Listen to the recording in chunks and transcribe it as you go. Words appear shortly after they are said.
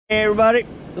Hey everybody,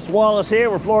 it's Wallace here.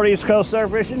 We're Florida East Coast surf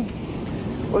fishing.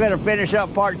 We're gonna finish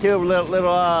up part two of a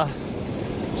little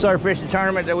surf fishing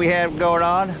tournament that we had going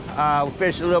on. We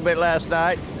fished a little bit last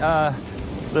night. A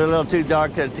little too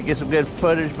dark to get some good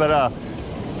footage, but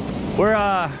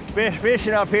we're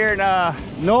fishing up here in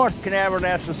North Canaveral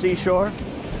National Seashore.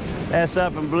 That's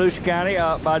up in Volusia County,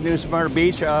 up by New Smyrna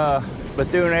Beach,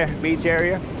 Bethune Beach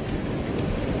area.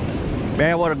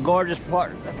 Man, what a gorgeous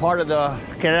part of the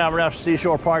Canaveral National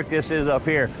Seashore Park this is up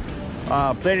here.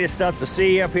 Plenty of stuff to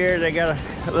see up here. They got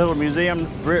a little museum,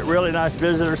 really nice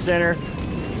visitor center.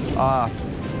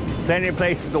 Plenty of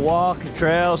places to walk,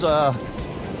 trails,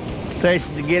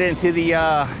 places to get into the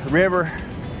river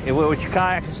with your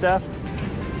kayak and stuff.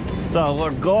 So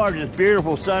what a gorgeous,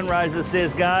 beautiful sunrise this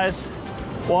is, guys.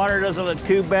 Water doesn't look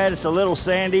too bad. It's a little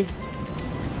sandy.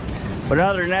 But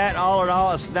other than that, all in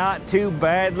all, it's not too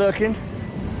bad looking.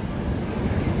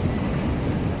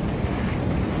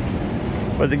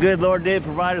 But the good Lord did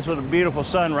provide us with a beautiful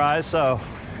sunrise, so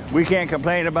we can't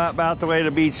complain about the way the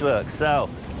beach looks. So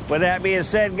with that being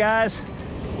said, guys,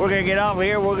 we're gonna get off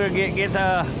here. We're gonna get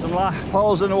some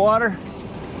poles in the water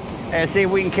and see if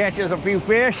we can catch us a few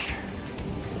fish.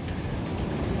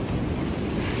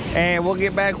 And we'll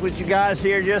get back with you guys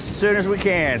here just as soon as we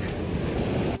can.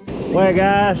 Well,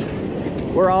 guys,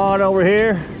 we're on over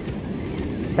here.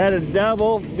 Had a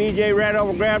double. BJ ran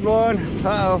over, grabbed one.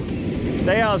 Uh-oh.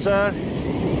 Stay on, son.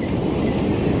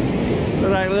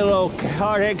 Looks like a little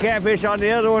hardhead catfish on the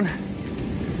other one.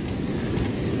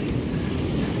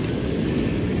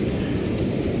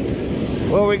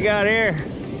 What we got here?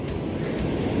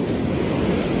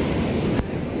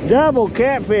 Double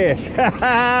catfish.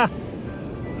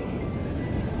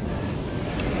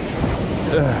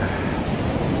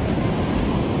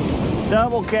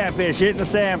 Double catfish. Hit the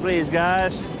sand, please,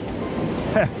 guys.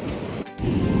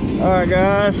 All right,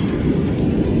 guys.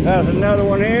 That's another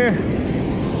one here.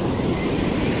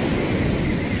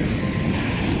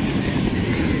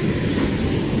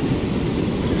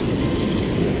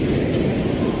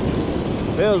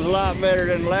 Feels a lot better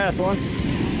than the last one.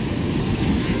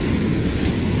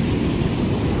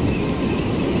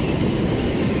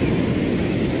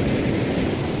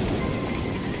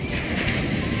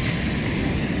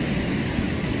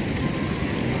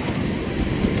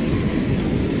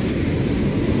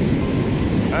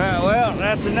 Well,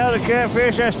 that's another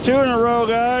catfish. That's two in a row,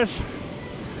 guys.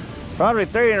 Probably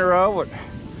three in a row, but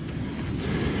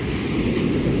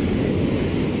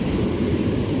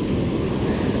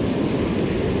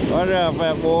watch out,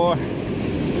 fat boy.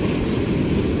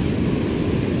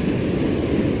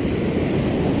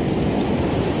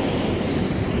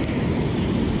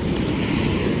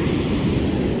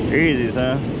 Easy,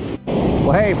 son.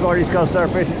 Well, hey, Florida East Coast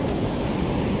surf fishing.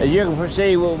 As you can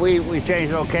see, we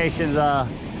changed locations.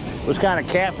 Was kind of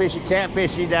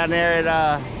catfishy down there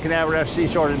at Canaveral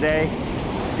Seashore today.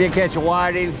 Did catch a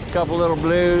whiting, a couple little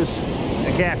blues,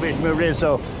 and catfish moved in.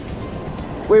 So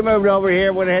we moved over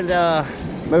here, went ahead,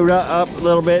 moved up a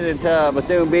little bit into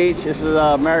Bethune Beach. This is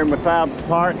McLeod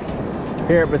Park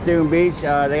here at Bethune Beach. They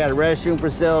got a restroom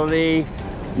facility,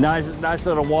 nice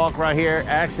little walk right here,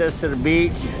 access to the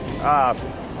beach.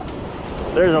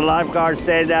 There's a lifeguard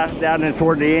standing down there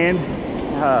toward the end.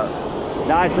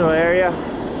 Nice little area.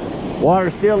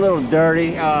 Water's still a little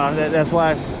dirty. That's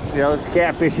why, you know, it's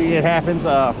catfishing. It happens.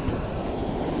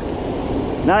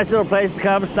 Nice little place to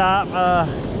come stop.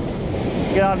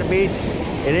 Get on the beach.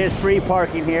 It is free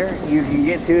parking here. You can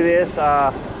get to this. You've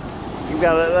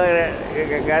got to look at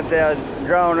it. Got the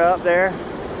drone up there.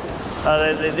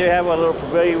 They do have a little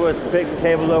pavilion with some picnic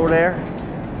tables over there.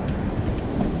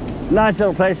 Nice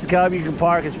little place to come. You can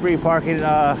park. It's free parking.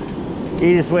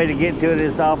 Easiest way to get to it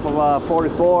is off of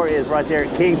 44 is right there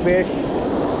at Kingfish.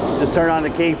 Just turn on the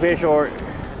Kingfish or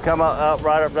come up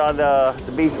right up on the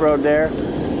beach road there.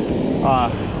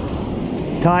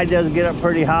 Tide does get up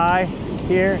pretty high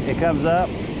here. It comes up.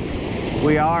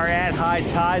 We are at high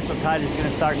tide, so tide is going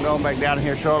to start going back down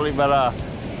here shortly. But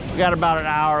we got about an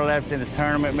hour left in the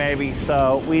tournament, maybe.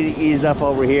 So we eased up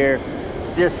over here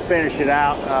just to finish it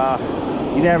out.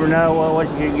 You never know what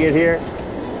you can get here.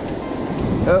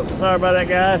 Oh, sorry about that,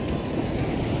 guys.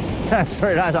 That's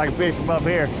very nice. I can fish them up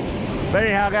here. But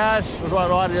anyhow, guys, just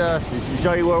wanted to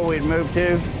show you where we'd moved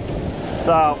to.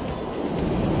 So,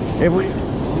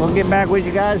 we'll get back with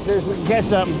you guys as we can catch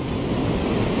something.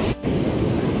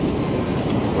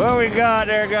 What we got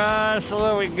there, guys?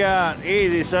 What we got?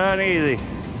 Easy, son, easy.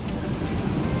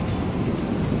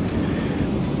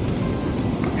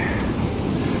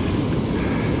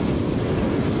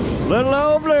 Little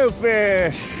old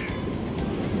bluefish.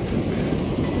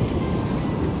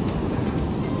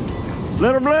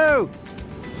 Little blue.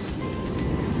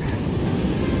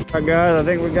 All right, guys, I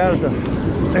think we got us a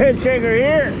head shaker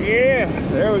here. Yeah,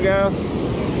 there we go.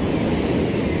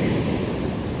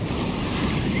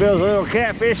 Feels a little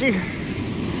catfishy.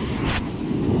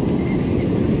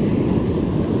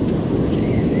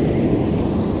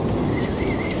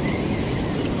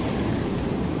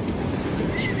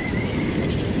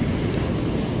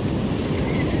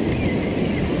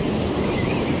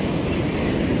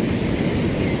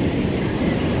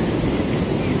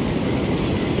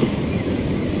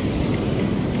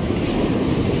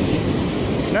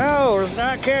 No, it's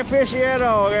not catfishy at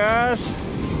all, guys.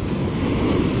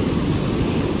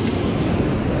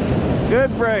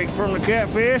 Good break from the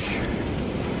catfish.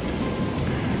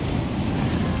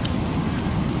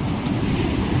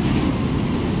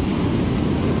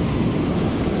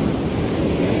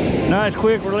 Nice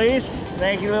quick release.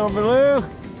 Thank you, little blue.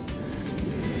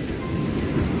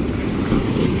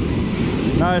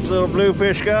 Nice little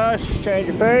bluefish, guys. Change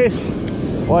your pace.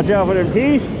 Watch out for them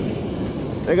teeth.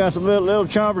 They got some little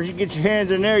chompers. You get your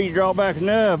hands in there, you draw back a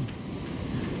nub.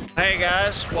 Hey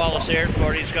guys, Wallace here,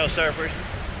 Florida East Coast Surfers.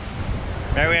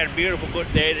 Man, we had a beautiful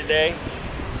good day today.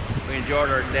 We enjoyed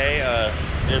our day.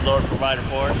 Good Lord provided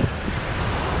for us.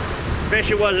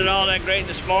 Fishing wasn't all that great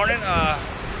this morning.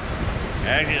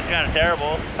 Actually, it's kind of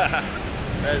terrible.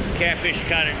 It was a catfish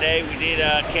kind of day. We did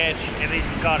catch, at least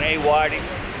we caught a whiting.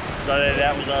 So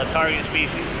that was a target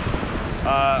species.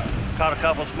 Caught a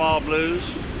couple small blues.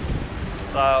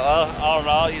 All in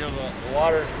all, you know, the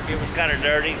water, it was kind of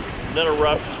dirty, a little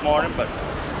rough this morning, but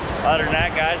other than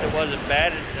that, guys, it wasn't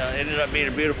bad. It ended up being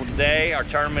a beautiful day. Our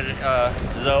tournament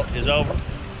is over.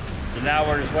 So now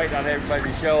we're just waiting on everybody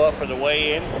to show up for the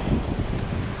weigh-in.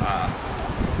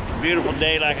 Beautiful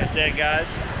day, like I said, guys.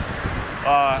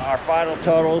 Our final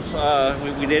totals,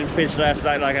 we didn't fish last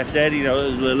night, like I said. You know,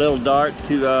 it was a little dark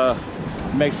to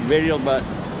make some video, but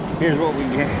here's what we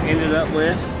ended up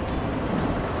with.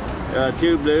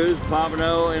 2 blues,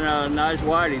 Pompano, and a nice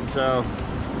whiting. So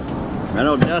I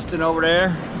know Dustin over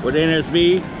there with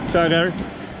NSB Shark Hunter,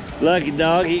 lucky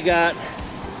dog. He got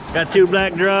 2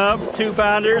 black drum, 2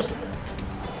 pounders.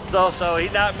 So he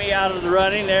knocked me out of the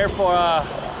running there for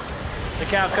the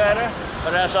Calcutta,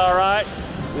 but that's all right.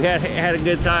 We had a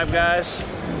good time, guys.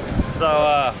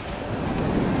 So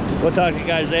we'll talk to you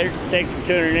guys later. Thanks for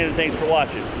tuning in and thanks for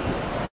watching.